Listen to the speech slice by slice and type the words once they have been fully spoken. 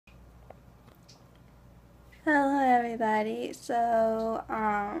Hello everybody.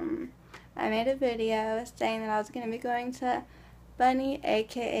 I made a video saying that I was going to be going to Bunny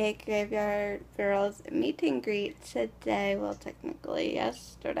aka Graveyard Girl's meet and greet today, well technically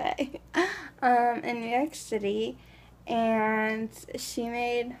yesterday, in New York City, and she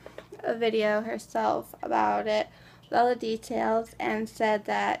made a video herself about it with all the details and said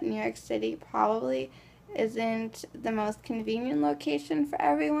that New York City probably isn't the most convenient location for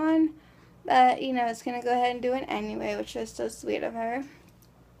everyone, but, it's going to go ahead and do it anyway, which was so sweet of her.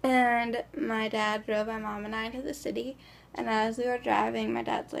 And my dad drove my mom and I into the city. And as we were driving, my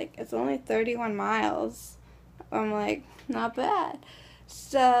dad's like, it's only 31 miles. I'm like, not bad.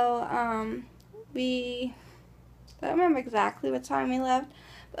 So, we, I don't remember exactly what time we left,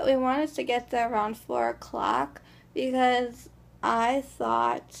 but we wanted to get there around 4 o'clock because I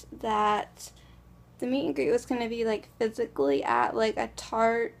thought that the meet and greet was going to be like physically at like a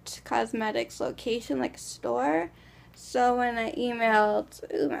Tarte Cosmetics location, like a store. So when I emailed,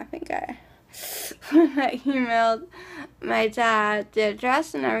 my finger. When I emailed my dad the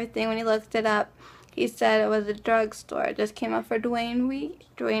address and everything, when he looked it up, he said it was a drugstore. It just came up for Dwayne Reed.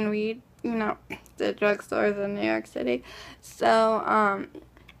 Dwayne Reed, the drugstores in New York City. So,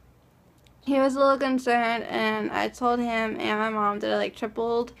 he was a little concerned, and I told him and my mom that I like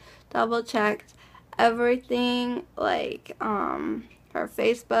tripled, double checked everything, like her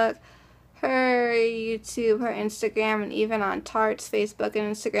Facebook, her YouTube, her Instagram, and even on Tarte's Facebook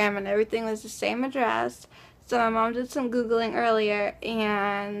and Instagram, and everything was the same address. So my mom did some Googling earlier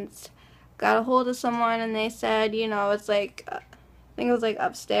and got a hold of someone, and they said, it's like, I think it was like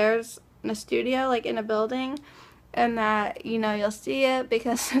upstairs in a studio, like in a building, and that, you'll see it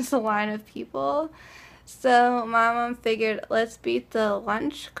because there's a line of people. So my mom figured, let's beat the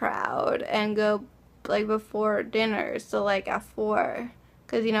lunch crowd and go like before dinner, so like at 4,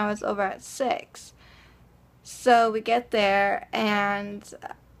 because it's over at 6. So we get there, and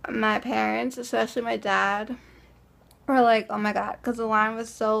my parents, especially my dad, were like, oh my god, because the line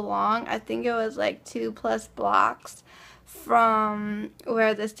was so long. I think it was like 2+ blocks from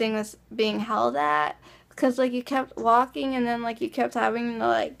where this thing was being held at, because like you kept walking, and then like you kept having to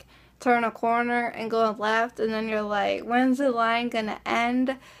like turn a corner and go left, and then you're like, when's the line gonna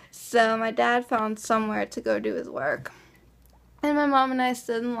end? So my dad found somewhere to go do his work, and my mom and I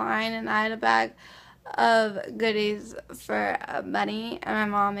stood in line, and I had a bag of goodies for a Bunny, and my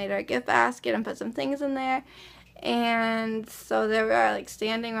mom made her a gift basket and put some things in there. And so there we are, like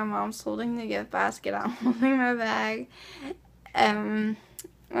standing. My mom's holding the gift basket, I'm holding my bag. And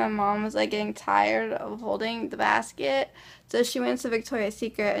my mom was like getting tired of holding the basket, so she went to Victoria's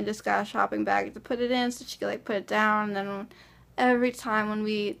Secret and just got a shopping bag to put it in so she could like put it down. And then every time when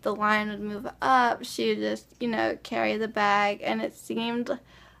the line would move up, she would just carry the bag. And it seemed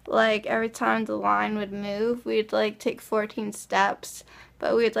like every time the line would move, we'd like take 14 steps,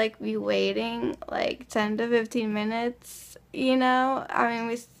 but we'd like be waiting like 10 to 15 minutes. I mean,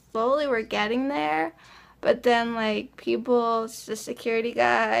 we slowly were getting there, but then like people, the security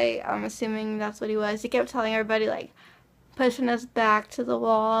guy, I'm assuming that's what he was, he kept telling everybody like pushing us back to the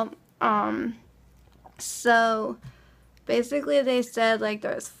wall. So basically they said like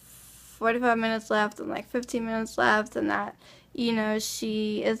there was 45 minutes left and like 15 minutes left, and that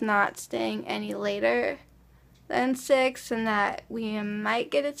she is not staying any later than 6, and that we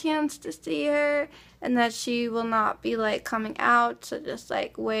might get a chance to see her, and that she will not be like coming out to just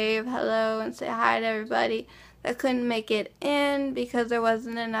like wave hello and say hi to everybody that couldn't make it in because there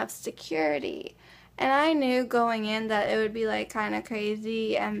wasn't enough security. And I knew going in that it would be like kind of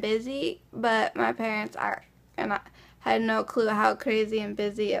crazy and busy, but my parents are, and I had no clue how crazy and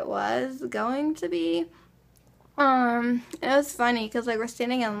busy it was going to be. It was funny because like we're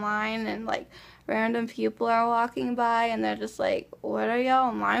standing in line, and like random people are walking by, and they're just like, what are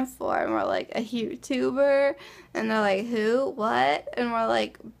y'all in line for? And we're like, a YouTuber. And they're like, who? What? And we're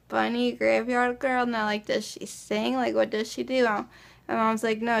like, Bunny Graveyard Girl. And they're like, does she sing? Like, what does she do? And mom's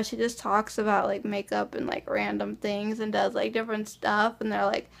like, no, she just talks about like makeup and like random things and does like different stuff. And they're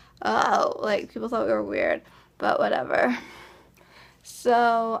like, oh, like people thought we were weird, but whatever.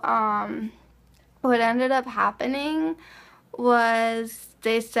 So what ended up happening was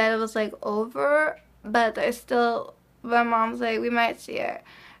they said it was like over, but there's still, my mom's like, we might see her.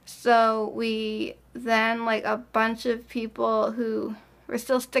 So we then, like a bunch of people who were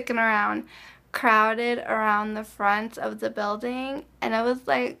still sticking around, crowded around the front of the building, and it was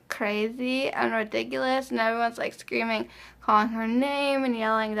like crazy and ridiculous, and everyone's like screaming, calling her name and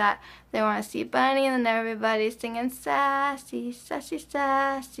yelling that they want to see Bunny, and then everybody's singing sassy, sassy,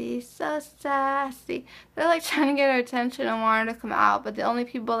 sassy, so sassy. They're like trying to get her attention and wanted to come out, but the only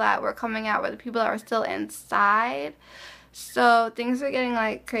people that were coming out were the people that were still inside. So things were getting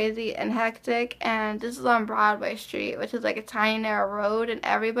like crazy and hectic, and this is on Broadway Street, which is like a tiny narrow road, and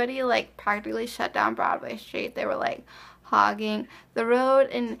everybody like practically shut down Broadway Street. They were like hogging the road,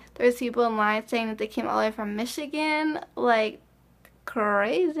 and there's people in line saying that they came all the way from Michigan, like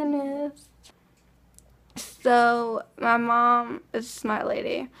craziness. So my mom is a smart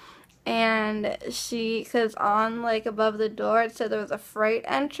lady, and because on like above the door it said there was a freight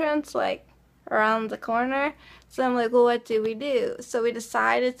entrance like around the corner. So I'm like, well, what do we do? So we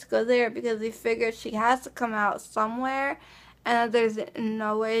decided to go there because we figured she has to come out somewhere, and there's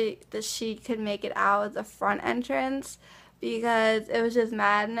no way that she could make it out of the front entrance because it was just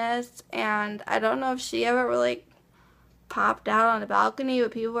madness. And I don't know if she ever really popped out on the balcony,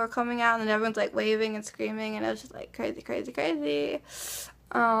 but people were coming out and then everyone's like waving and screaming, and it was just like crazy, crazy, crazy. Is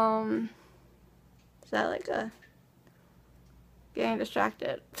that like a getting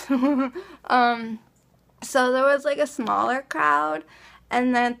distracted? So there was like a smaller crowd,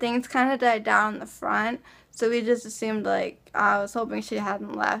 and then things kind of died down in the front. So we just assumed, like, I was hoping she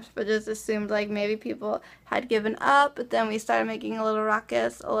hadn't left, but just assumed like maybe people had given up. But then we started making a little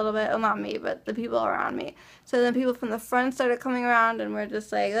ruckus, a little bit. Well, not me, but the people around me. So then people from the front started coming around, and we're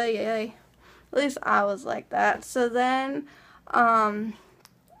just like, oh yeah. At least I was like that. So then,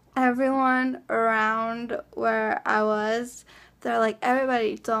 everyone around where I was, they're like,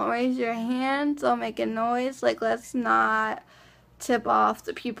 everybody, don't raise your hand, don't make a noise, like, let's not tip off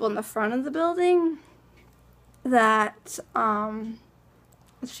the people in the front of the building that,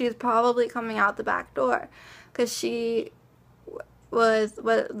 she's probably coming out the back door, because she there's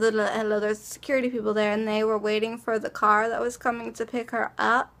security people there, and they were waiting for the car that was coming to pick her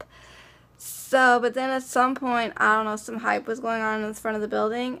up. So, but then at some point, I don't know, some hype was going on in the front of the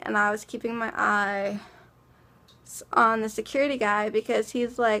building, and I was keeping my eye on the security guy because he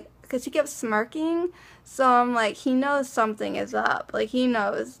kept smirking. So I'm like, he knows something is up. Like, he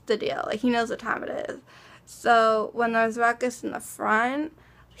knows the deal. Like, he knows what time it is. So when there was ruckus in the front,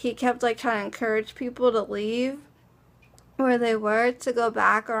 he kept like trying to encourage people to leave where they were to go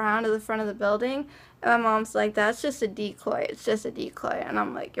back around to the front of the building. And my mom's like, that's just a decoy. It's just a decoy. And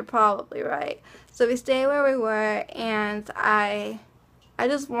I'm like, you're probably right. So we stayed where we were, and I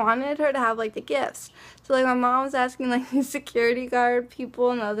just wanted her to have like the gifts. So like my mom was asking like the security guard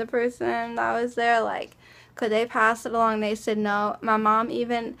people and the other person that was there, like, could they pass it along? They said no. My mom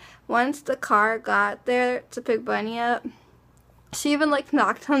even, once the car got there to pick Bunny up, she even like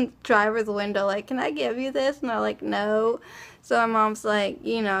knocked on the driver's window, like, can I give you this? And they're like, no. So my mom's like,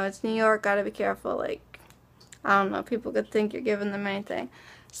 you know, it's New York, gotta be careful. Like, I don't know, people could think you're giving them anything.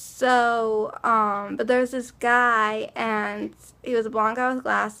 So, but there's this guy, and he was a blonde guy with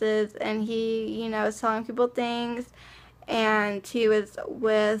glasses, and he, you know, was telling people things, and he was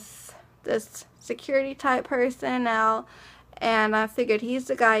with this security type personnel, and I figured he's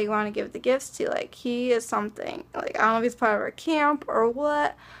the guy you want to give the gifts to. Like, he is something. Like, I don't know if he's part of our camp or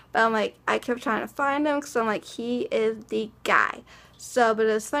what, but I'm like, I kept trying to find him, because I'm like, he is the guy. So, but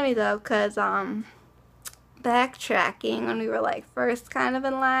it was funny though, because, backtracking, when we were like first kind of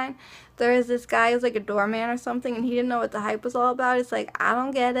in line, there was this guy who's like a doorman or something, and he didn't know what the hype was all about. He's like, I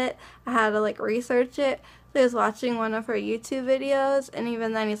don't get it. I had to like research it. So he was watching one of her YouTube videos, and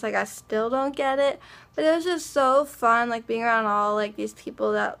even then he's like, I still don't get it. But it was just so fun, like being around all like these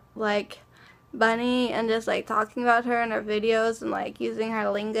people that like Bunny, and just like talking about her in her videos and like using her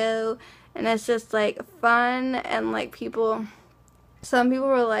lingo, and it's just like fun. And like some people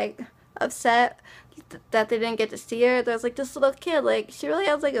were like upset that they didn't get to see her. There's like this little kid, like she really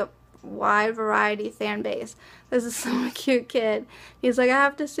has like a wide variety fan base. There's this little cute kid. He's like, I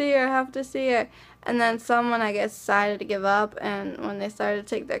have to see her, I have to see her. And then someone, I guess, decided to give up, and when they started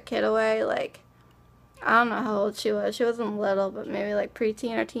to take their kid away, like, I don't know how old she was. She wasn't little, but maybe like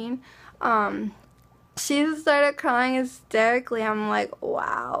preteen or teen. She just started crying hysterically. I'm like,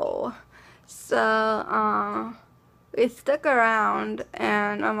 wow. So, we stuck around,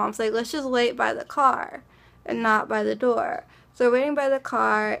 and my mom's like, let's just wait by the car and not by the door. So we're waiting by the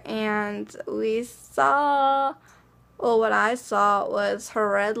car, and we saw, well, what I saw was her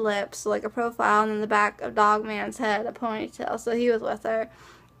red lips, like a profile, and in the back of Dogman's head, a ponytail. So he was with her,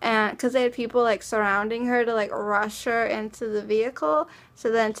 and because they had people like surrounding her to like rush her into the vehicle to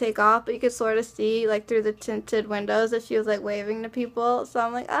then take off, but you could sort of see like through the tinted windows that she was like waving to people. So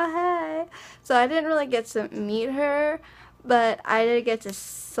I'm like, oh hey. So I didn't really get to meet her, but I did get to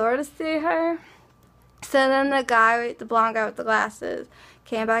sort of see her. So then the blonde guy with the glasses,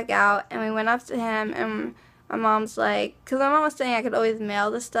 came back out, and we went up to him, and my mom's like, because my mom was saying I could always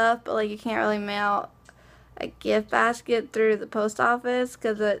mail the stuff, but like you can't really mail a gift basket through the post office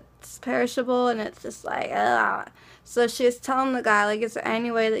because it's perishable, and it's just like, ugh. So she was telling the guy, like, is there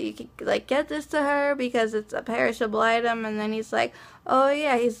any way that you could like get this to her because it's a perishable item? And then he's like, oh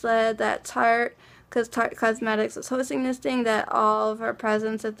yeah, he said that Tarte, because Tarte Cosmetics was hosting this thing, that all of her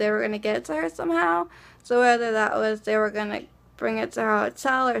presents, that they were going to get it to her somehow. So whether that was they were going to bring it to her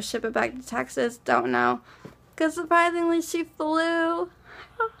hotel or ship it back to Texas, don't know. Because surprisingly, she flew.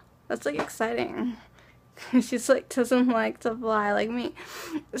 That's like exciting. She's like doesn't like to fly like me.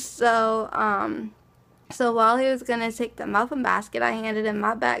 So while he was gonna take the muffin basket, I handed him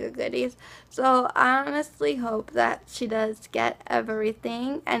my bag of goodies. So I honestly hope that she does get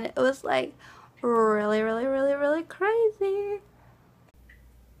everything, and it was like really, really, really, really crazy.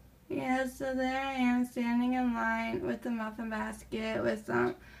 Yeah, so there I am standing in line with the muffin basket with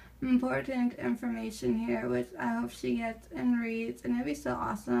some important information here, which I hope she gets and reads. And it'd be so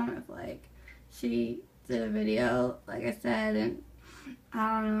awesome if like she did a video, like I said, and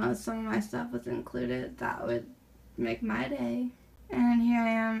I don't know, some of my stuff was included. That would make my day. And here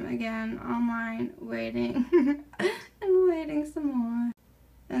I am again online waiting and waiting some more.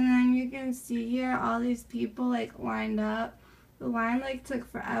 And then you can see here all these people like lined up. The line like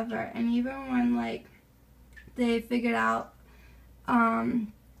took forever, and even when like they figured out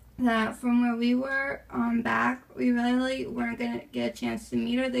that from where we were back, we really weren't gonna get a chance to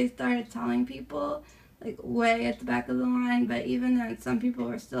meet her, they started telling people like way at the back of the line, but even then some people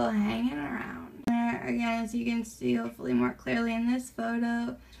were still hanging around. There, again, as you can see hopefully more clearly in this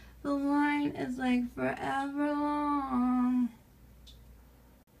photo, the line is like forever long.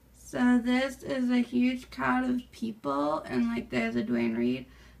 So this is a huge crowd of people, and like there's a Duane Reade.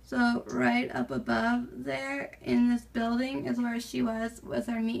 So right up above there in this building is where she was with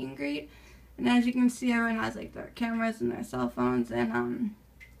our meet and greet. And as you can see, everyone has like their cameras and their cell phones, and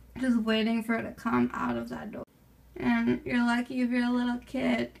just waiting for her to come out of that door. And you're lucky if you're a little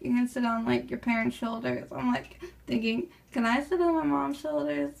kid, you can sit on like your parents' shoulders. I'm like thinking, can I sit on my mom's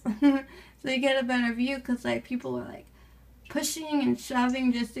shoulders? So you get a better view, because like people were like pushing and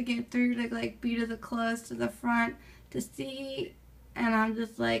shoving just to get through, to like be to the close to the front to see. And I'm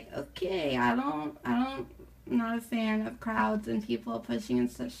just like, okay, I'm not a fan of crowds and people pushing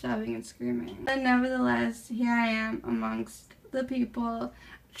and shoving and screaming. But nevertheless, here I am amongst the people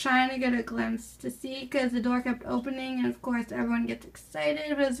trying to get a glimpse to see, because the door kept opening, and of course everyone gets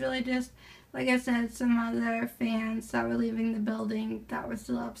excited, but it's really just, like I said, some other fans that were leaving the building that were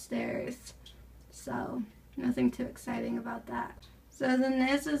still upstairs. So nothing too exciting about that. So then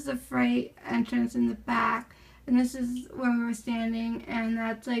this is the freight entrance in the back, and this is where we were standing, and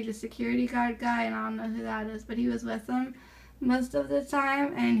that's like the security guard guy, and I don't know who that is, but he was with them most of the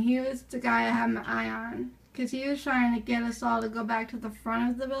time, and he was the guy I had my eye on, because he was trying to get us all to go back to the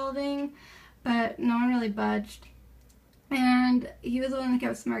front of the building, but no one really budged. And he was the one that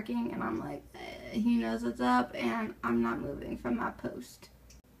kept smirking, and I'm like, he knows what's up, and I'm not moving from my post.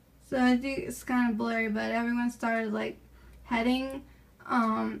 So I think it's kind of blurry, but everyone started like heading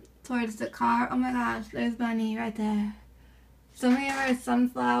towards the car. Oh my gosh, there's Bunny right there. So we gave her a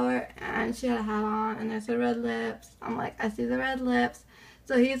sunflower, and she had a hat on, and there's her red lips. I'm like, I see the red lips.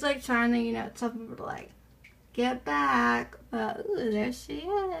 So he's like trying to, you know, tell people to like get back, but ooh, there she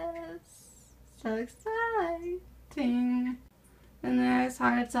is. So exciting. And there's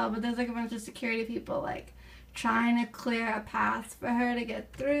hard to tell, but there's like a bunch of security people like trying to clear a path for her to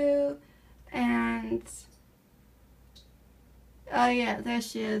get through. And oh yeah, there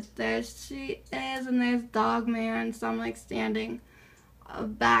she is. There she is, and there's Dog Man. So I'm like standing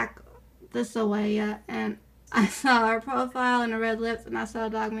back this away, and I saw her profile and her red lips, and I saw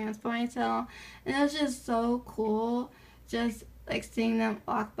Dog Man's ponytail, and it was just so cool, just like seeing them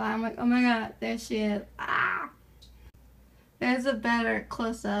walk by. I'm like, oh my god, there she is. Ah! There's a better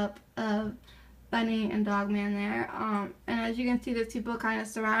close-up of Bunny and Dog Man there, and as you can see, there's people kind of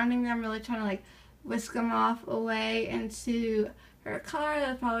surrounding them, really trying to like whisk them off away into her car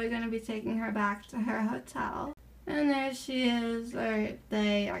that's probably going to be taking her back to her hotel. And there she is, or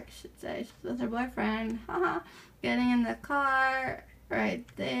they, I should say, she's with her boyfriend, haha, getting in the car right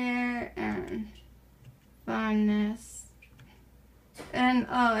there, and funness. And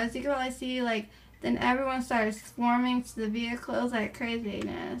oh, as you can probably see, like, then everyone started swarming to the vehicles like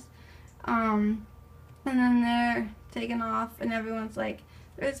craziness. And then they're taking off, and everyone's like,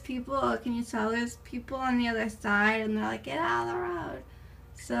 there's people, can you tell there's people on the other side? And they're like, get out of the road.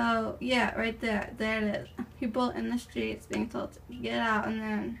 So, yeah, right there, there it is. People in the streets being told to get out, and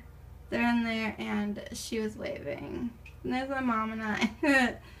then they're in there, and she was waving. And there's my mom and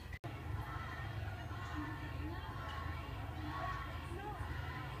I.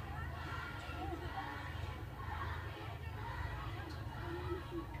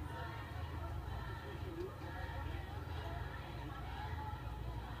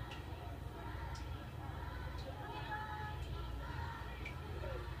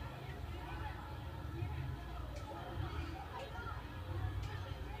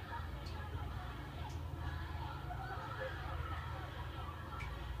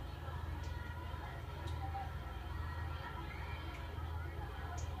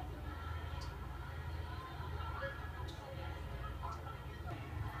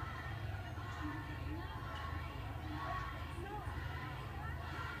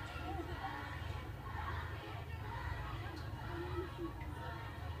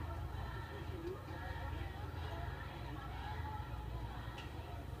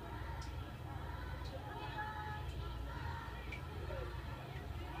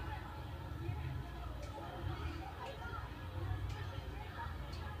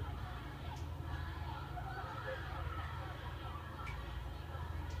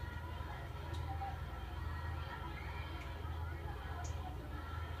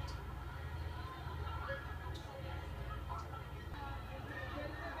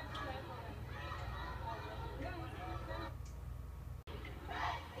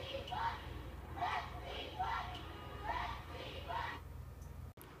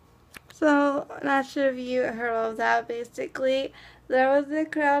 So, not sure if you heard of that. Basically, there was a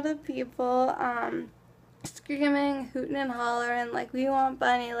crowd of people screaming, hooting and hollering, like, we want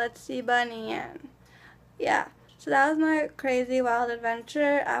Bunny, let's see Bunny, and yeah. So that was my crazy wild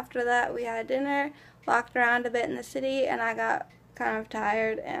adventure. After that, we had dinner, walked around a bit in the city, and I got kind of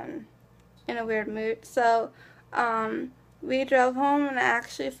tired and in a weird mood. So, we drove home, and I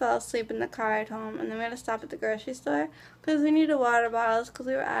actually fell asleep in the car ride home, and then we had to stop at the grocery store because we needed water bottles because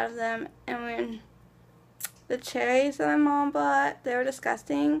we were out of them, and the cherries that my mom bought, they were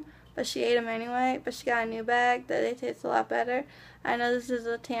disgusting, but she ate them anyway, but she got a new bag that they taste a lot better. I know this is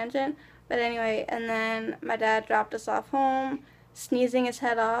a tangent, but anyway, and then my dad dropped us off home, sneezing his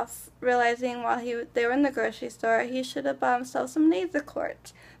head off, realizing while they were in the grocery store, he should have bought himself some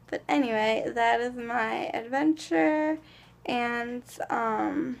Nasacort. But anyway, that is my adventure, and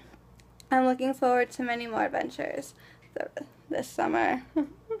I'm looking forward to many more adventures this summer.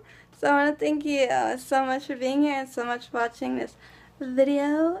 So I want to thank you so much for being here and so much for watching this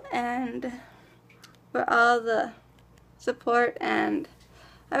video and for all the support, and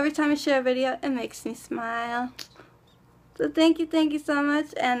every time I share a video it makes me smile. So thank you so much,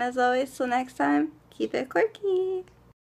 and as always, till next time, keep it quirky.